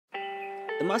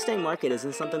The Mustang Market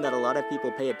isn't something that a lot of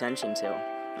people pay attention to.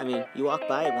 I mean, you walk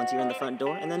by it once you're in the front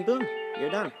door, and then boom,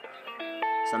 you're done.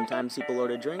 Sometimes people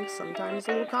order drinks, sometimes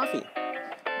a little coffee.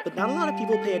 But not a lot of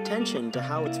people pay attention to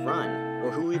how it's run, or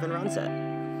who even runs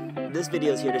it. This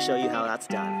video is here to show you how that's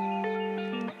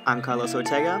done. I'm Carlos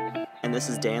Ortega, and this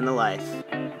is Day in the Life.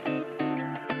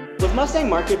 With Mustang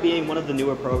Market being one of the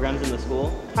newer programs in the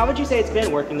school, how would you say it's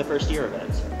been working the first year of it?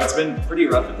 It's been pretty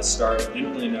rough at the start. We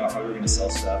didn't really know how we were going to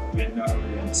sell stuff. We didn't know how we were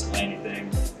going to display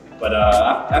anything. But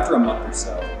after a month or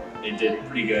so, it did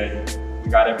pretty good.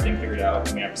 We got everything figured out,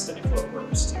 and we have a steady flow of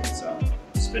workers too. So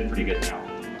it's been pretty good now.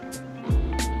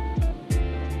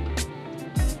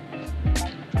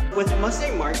 With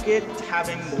Mustang Market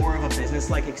having more of a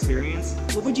business-like experience,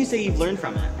 what would you say you've learned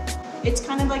from it? It's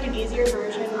kind of like an easier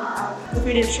version of the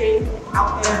food industry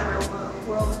out there in the real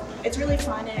world. It's really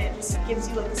fun and it just gives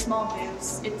you like a small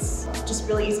boost. It's just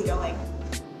really easygoing.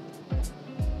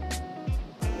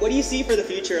 What do you see for the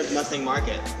future of the Mustang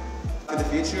Market? For the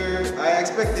future, I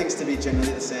expect things to be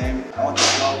generally the same. I want the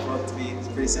flow to be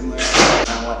pretty similar.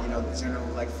 I want, the general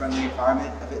friendly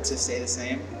environment of it to stay the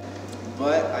same.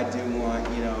 But I do want,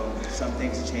 some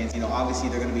things to change. Obviously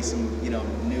there are going to be some,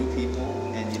 new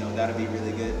people, and that'll be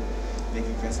really good,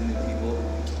 making friends with new people.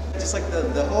 Just like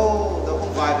the whole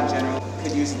vibe in general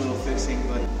could use a little fixing,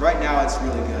 but right now it's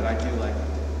really good. I do like it.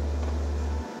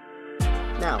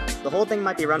 Now, the whole thing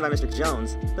might be run by Mr.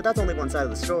 Jones, but that's only one side of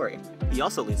the story. He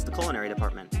also leads the culinary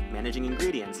department, managing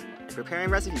ingredients and preparing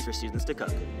recipes for students to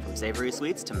cook, from savory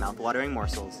sweets to mouth-watering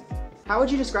morsels. How would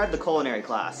you describe the culinary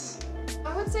class?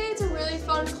 I would say it's a really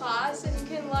fun class and you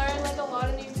can learn a lot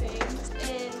of new things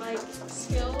and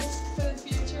skills for the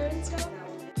future and stuff.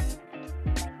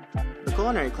 The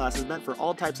culinary class is meant for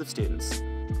all types of students,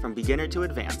 from beginner to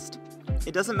advanced.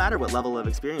 It doesn't matter what level of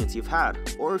experience you've had,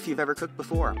 or if you've ever cooked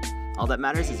before. All that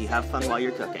matters is you have fun while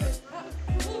you're cooking.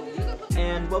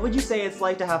 And what would you say it's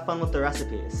like to have fun with the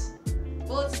recipes?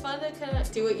 Well, it's fun to kind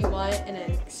of do what you want and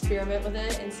then experiment with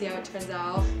it and see how it turns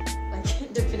out,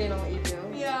 depending on what you do.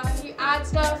 Yeah, you add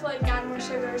stuff, add more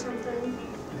sugar or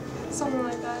something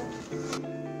like that.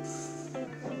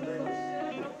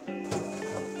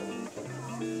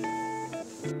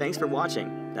 Thanks for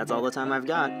watching. That's all the time I've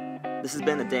got. This has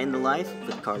been A Day in the Life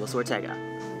with Carlos Ortega.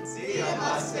 See ya,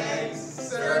 Mustangs!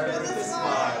 Serve with a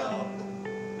smile!